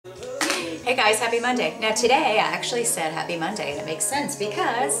Hey guys, happy Monday. Now today I actually said happy Monday and it makes sense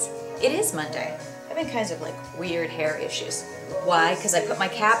because it is Monday. I've been kinds of like weird hair issues. Why? Because I put my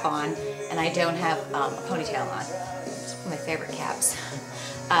cap on and I don't have a ponytail on. It's one of my favorite caps.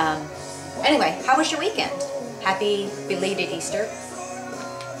 Anyway, how was your weekend? Happy belated Easter.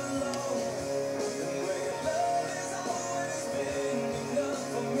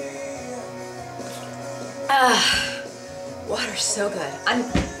 Water's so good.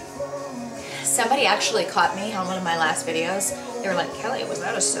 Somebody actually caught me on one of my last videos. They were like, Kelly, was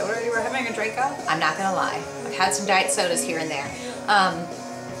that a soda you were having a drink of? I'm not gonna lie. I've had some diet sodas here and there.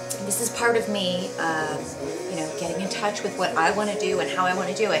 This is part of me, you know, getting in touch with what I want to do and how I want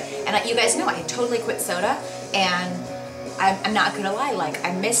to do it. And you guys know I totally quit soda, and I'm not gonna lie, like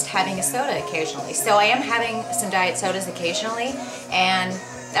I missed having a soda occasionally. So I am having some diet sodas occasionally, and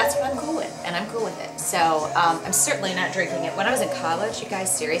that's what I'm cool with, and I'm cool with it. So I'm certainly not drinking it. When I was in college, you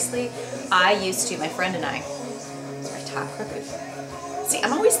guys, seriously, I used to, my friend and I, is my top crooked? See,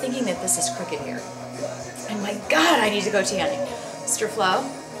 I'm always thinking that this is crooked here. And my God, I need to go tanning. Mr. Flo,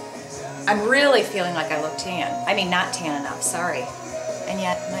 I'm really feeling like I look tan. I mean, not tan enough, sorry. And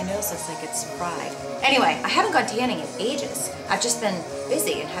yet, my nose looks like it's fried. Anyway, I haven't gone tanning in ages. I've just been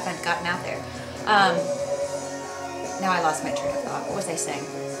busy and haven't gotten out there. Now I lost my train of thought. What was I saying?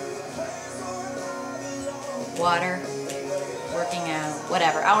 Water, working out,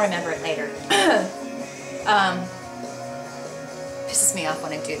 whatever. I'll remember it later. Pisses me off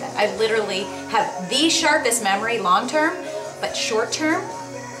when I do that. I literally have the sharpest memory long term, but short term,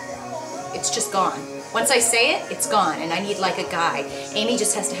 it's just gone. Once I say it, it's gone, and I need like a guide. Amy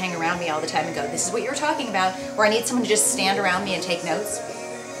just has to hang around me all the time and go, this is what you were talking about, or I need someone to just stand around me and take notes.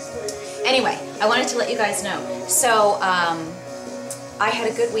 Anyway, I wanted to let you guys know. So, I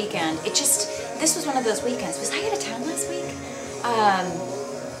had a good weekend. This was one of those weekends. Was I out of town last week?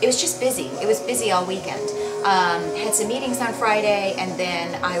 It was just busy. It was busy all weekend. Had some meetings on Friday, and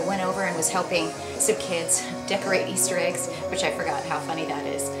then I went over and was helping some kids decorate Easter eggs, which I forgot how funny that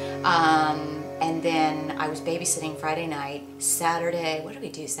is. And then I was babysitting Friday night. Saturday, what did we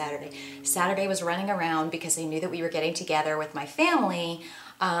do Saturday? Saturday was running around because I knew that we were getting together with my family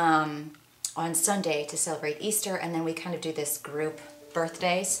on Sunday to celebrate Easter, and then we kind of do this group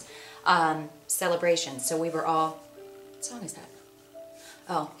birthdays celebration. So we were all, what song is that?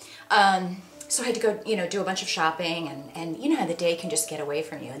 Oh, so I had to go, you know, do a bunch of shopping, and you know how the day can just get away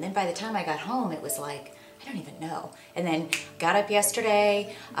from you. And then by the time I got home, it was like, I don't even know. And then got up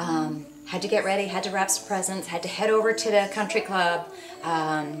yesterday, had to get ready, had to wrap some presents, had to head over to the country club.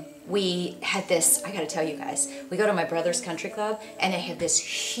 We had this, I gotta tell you guys, we go to my brother's country club and they have this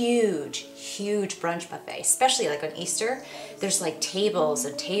huge brunch buffet, especially like on Easter. There's like tables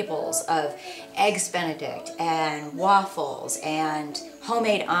and tables of eggs Benedict and waffles and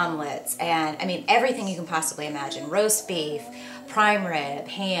homemade omelets and I mean everything you can possibly imagine, roast beef, prime rib,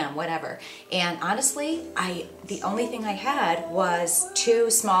 ham, whatever. And honestly, the only thing I had was 2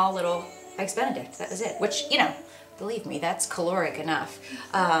 small little eggs Benedict. That was it, which, you know, believe me, that's caloric enough.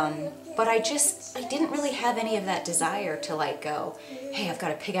 But I didn't really have any of that desire to like go, hey, I've got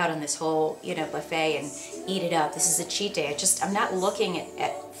to pig out on this whole, you know, buffet and eat it up. This is a cheat day. I'm not looking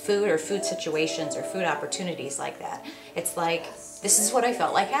at food or food situations or food opportunities like that. It's like, this is what I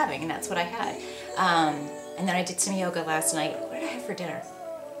felt like having, and that's what I had. And then I did some yoga last night. What did I have for dinner?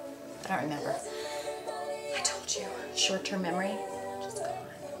 I don't remember. I told you, short-term memory, just gone.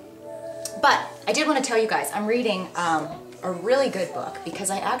 But I did want to tell you guys, I'm reading a really good book because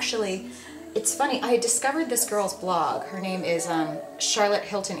it's funny, I had discovered this girl's blog. Her name is Charlotte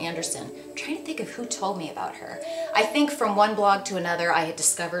Hilton Anderson. I'm trying to think of who told me about her. I think from one blog to another I had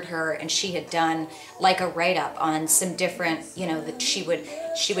discovered her, and she had done like a write-up on some different, you know, that she would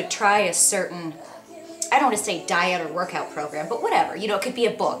try a certain, I don't want to say diet or workout program, but whatever. You know, it could be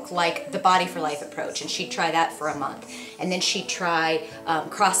a book like The Body for Life Approach, and she'd try that for a month. And then she'd try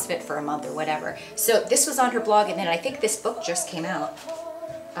CrossFit for a month or whatever. So this was on her blog, and then I think this book just came out.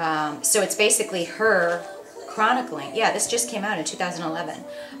 So it's basically her chronicling. Yeah, this just came out in 2011.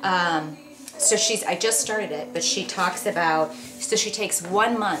 So I just started it, but she talks about, so she takes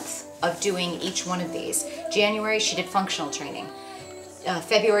 1 month of doing each one of these. January, she did functional training.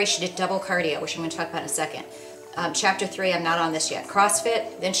 February, she did double cardio, which I'm going to talk about in a second. Chapter 3, I'm not on this yet.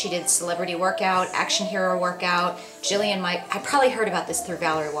 CrossFit, then she did celebrity workout, action hero workout, I probably heard about this through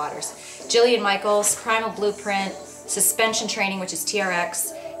Valerie Waters. Jillian Michaels, primal blueprint, suspension training, which is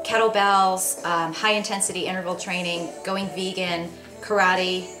TRX, kettlebells, high intensity interval training, going vegan,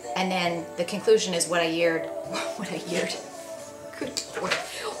 karate, and then the conclusion is what I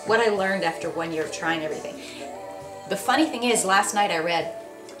learned after 1 year of trying everything. The funny thing is, last night I read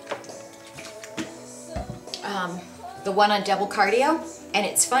the one on double cardio. And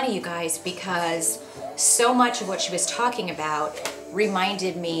it's funny, you guys, because so much of what she was talking about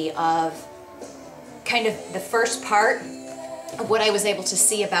reminded me of kind of the first part of what I was able to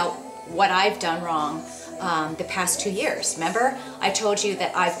see about what I've done wrong the past 2 years. Remember, I told you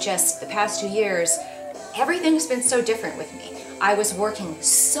that the past 2 years, everything's been so different with me. I was working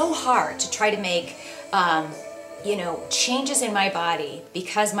so hard to try to make, you know, changes in my body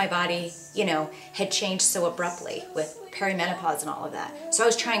because my body, you know, had changed so abruptly with perimenopause and all of that. So I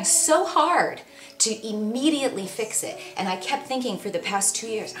was trying so hard to immediately fix it. And I kept thinking for the past 2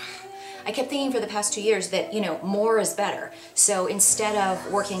 years, that, you know, more is better. So instead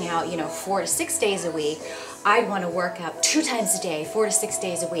of working out, you know, 4 to 6 days a week, I'd want to work out 2 times a day, 4 to 6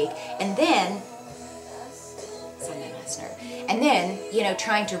 days a week. And then, you know,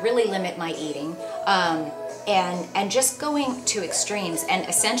 trying to really limit my eating, and just going to extremes. And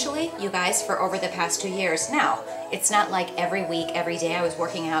essentially, you guys, for over the past 2 years, now, it's not like every week, every day I was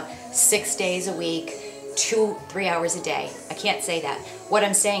working out 6 days a week, 2-3 hours a day. I can't say that. What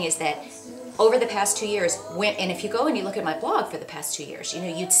I'm saying is that over the past 2 years, and if you go and you look at my blog for the past 2 years, you know,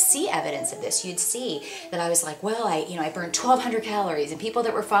 you'd see evidence of this. You'd see that I was like, well, I burned 1,200 calories, and people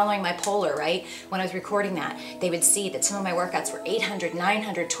that were following my polar, right, when I was recording that, they would see that some of my workouts were 800,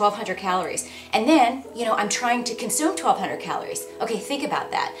 900, 1,200 calories. And then, you know, I'm trying to consume 1,200 calories. Okay, think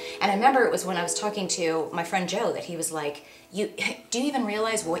about that. And I remember it was when I was talking to my friend Joe that he was like, do you even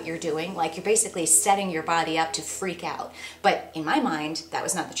realize what you're doing? Like, you're basically setting your body up to freak out. But in my mind, that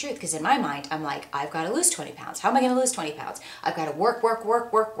was not the truth, because in my mind, I'm like, I've got to lose 20 pounds. How am I going to lose 20 pounds? I've got to work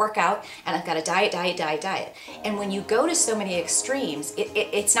out, and I've got to diet. And when you go to so many extremes,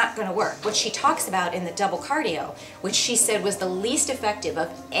 it's not going to work. What she talks about in the double cardio, which she said was the least effective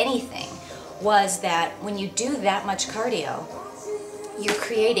of anything, was that when you do that much cardio, you're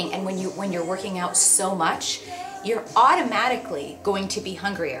creating, and when you're working out so much, you're automatically going to be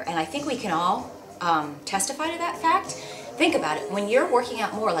hungrier. And I think we can all testify to that fact. Think about it. When you're working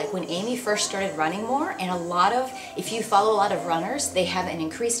out more, like when Amy first started running more, and if you follow a lot of runners, they have an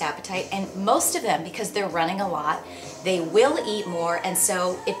increased appetite, and most of them, because they're running a lot, they will eat more, and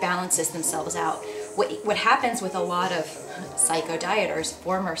so it balances themselves out. What happens with a lot of psycho-dieters,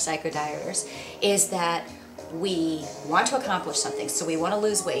 former psycho-dieters, is that we want to accomplish something, so we want to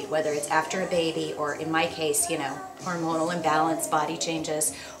lose weight, whether it's after a baby, or in my case, you know, hormonal imbalance, body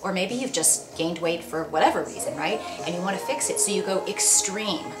changes, or maybe you've just gained weight for whatever reason, right? And you want to fix it, so you go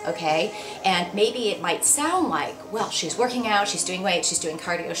extreme, okay? And maybe it might sound like, well, she's working out, she's doing weight, she's doing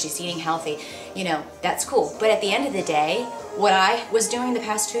cardio, she's eating healthy, you know, that's cool. But at the end of the day, what I was doing the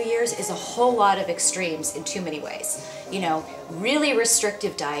past 2 years is a whole lot of extremes in too many ways. You know, really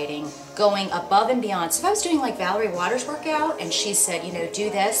restrictive dieting, going above and beyond. So if I was doing like Valerie Waters' workout, and she said, you know, do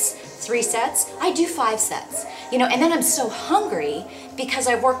this 3 sets, I do 5 sets. You know, and then I'm so hungry because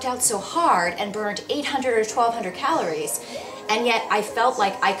I worked out so hard and burned 800 or 1,200 calories, and yet I felt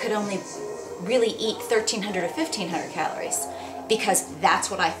like I could only really eat 1,300 or 1,500 calories, because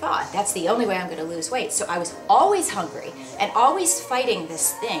that's what I thought. That's the only way I'm going to lose weight. So I was always hungry and always fighting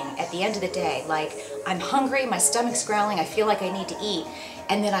this thing at the end of the day. Like, I'm hungry, my stomach's growling, I feel like I need to eat.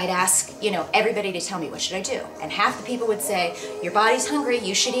 And then I'd ask, you know, everybody to tell me, what should I do? And half the people would say, your body's hungry,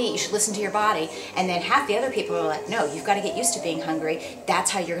 you should eat, you should listen to your body. And then half the other people were like, no, you've got to get used to being hungry.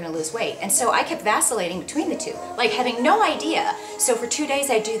 That's how you're going to lose weight. And so I kept vacillating between the two, like having no idea. So for 2 days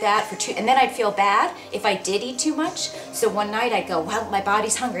I'd do that, and then I'd feel bad if I did eat too much. So one night I'd go, well, my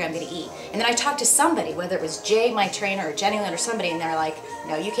body's hungry, I'm going to eat. And then I talked to somebody, whether it was Jay, my trainer, or Jenny Lynn or somebody, and they're like,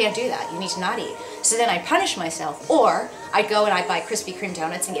 no, you can't do that. You need to not eat. So then I'd punish myself, or I'd go and I'd buy Krispy Kreme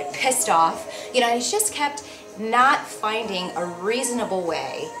donuts and get pissed off. You know, I just kept not finding a reasonable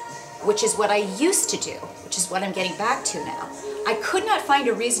way, which is what I used to do, which is what I'm getting back to now. I could not find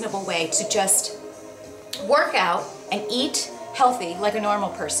a reasonable way to just work out and eat healthy like a normal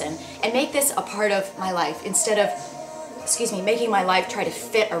person and make this a part of my life, instead of, making my life try to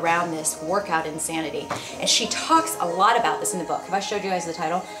fit around this workout insanity. And she talks a lot about this in the book. Have I showed you guys the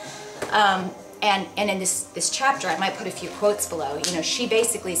title? And in this chapter, I might put a few quotes below, you know, she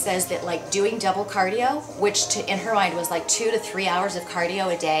basically says that, like, doing double cardio, which in her mind was like 2 to 3 hours of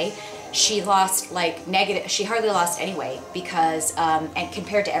cardio a day, she lost she hardly lost any weight, because, and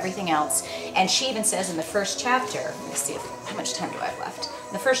compared to everything else. And she even says in the first chapter, let me see how much time do I have left.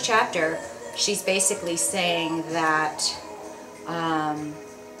 In the first chapter, she's basically saying that,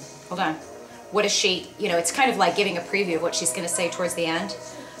 hold on, what is she, you know, it's kind of like giving a preview of what she's going to say towards the end.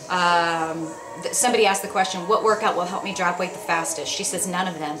 Somebody asked the question, what workout will help me drop weight the fastest? She says, none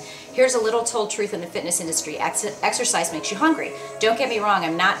of them. Here's a little told truth in the fitness industry. Exercise makes you hungry. Don't get me wrong,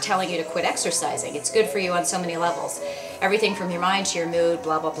 I'm not telling you to quit exercising. It's good for you on so many levels. Everything from your mind to your mood,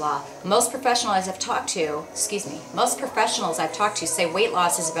 blah, blah, blah. Most professionals I've talked to say weight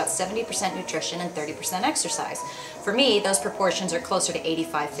loss is about 70% nutrition and 30% exercise. For me, those proportions are closer to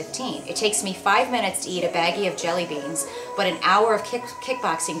 85-15. It takes me 5 minutes to eat a baggie of jelly beans, but an hour of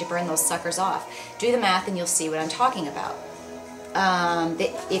kickboxing to burn those suckers off. Do the math and you'll see what I'm talking about.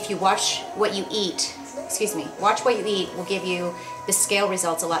 If you watch what you eat, watch what you eat will give you the scale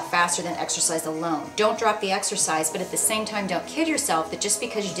results a lot faster than exercise alone. Don't drop the exercise, but at the same time, don't kid yourself that just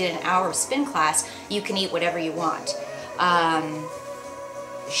because you did an hour of spin class, you can eat whatever you want.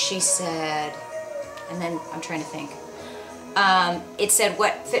 She said, and then I'm trying to think. It said,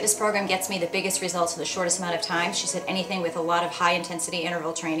 what fitness program gets me the biggest results in the shortest amount of time? She said, anything with a lot of high intensity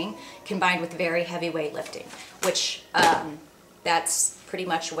interval training combined with very heavy weightlifting, which that's pretty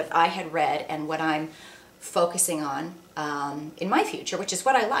much what I had read and what I'm focusing on in my future, which is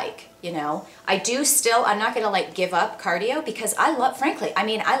what I like, you know. I'm not gonna like give up cardio because I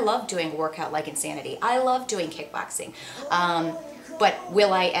love doing a workout like insanity. I love doing kickboxing. But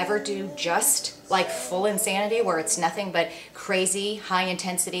will I ever do just like full insanity where it's nothing but crazy high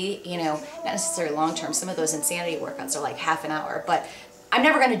intensity, you know, not necessarily long term. Some of those insanity workouts are like half an hour, but I'm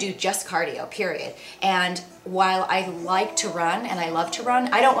never going to do just cardio, period. And while I like to run and I love to run,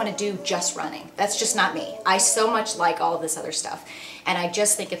 I don't want to do just running. That's just not me. I so much like all of this other stuff. And I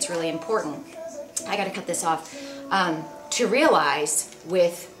just think it's really important, I got to cut this off, to realize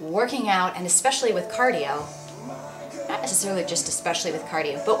with working out and especially with cardio, not necessarily just especially with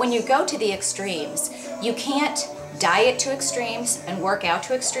cardio, but when you go to the extremes, you can't diet to extremes and work out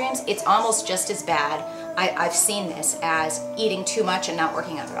to extremes. It's almost just as bad, I've seen this, as eating too much and not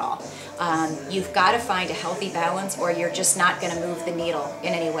working out at all. You've got to find a healthy balance or you're just not going to move the needle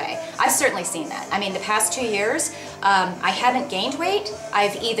in any way. I've certainly seen that. I mean, the past 2 years, I haven't gained weight.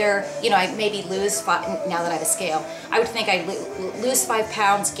 I've either, you know, I maybe lose 5, now that I have a scale, I would think I'd lose 5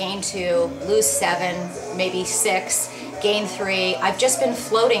 pounds, gain 2, lose 7, maybe 6, gain 3. I've just been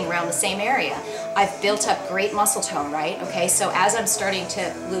floating around the same area. I've built up great muscle tone, right? Okay, so as I'm starting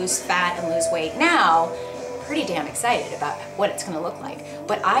to lose fat and lose weight now, pretty damn excited about what it's going to look like.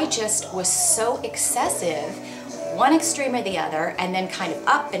 But I just was so excessive, one extreme or the other, and then kind of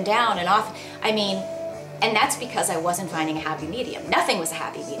up and down and off. I mean, and that's because I wasn't finding a happy medium. Nothing was a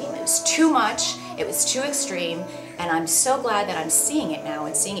happy medium. It was too much, it was too extreme, and I'm so glad that I'm seeing it now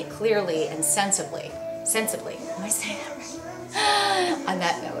and seeing it clearly and sensibly. Am I saying that right? On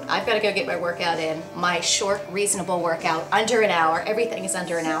that note, I've got to go get my workout in. My short, reasonable workout, under an hour. Everything is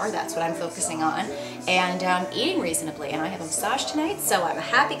under an hour. That's what I'm focusing on. And eating reasonably. And I have a massage tonight, so I'm a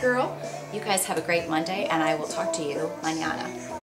happy girl. You guys have a great Monday, and I will talk to you mañana.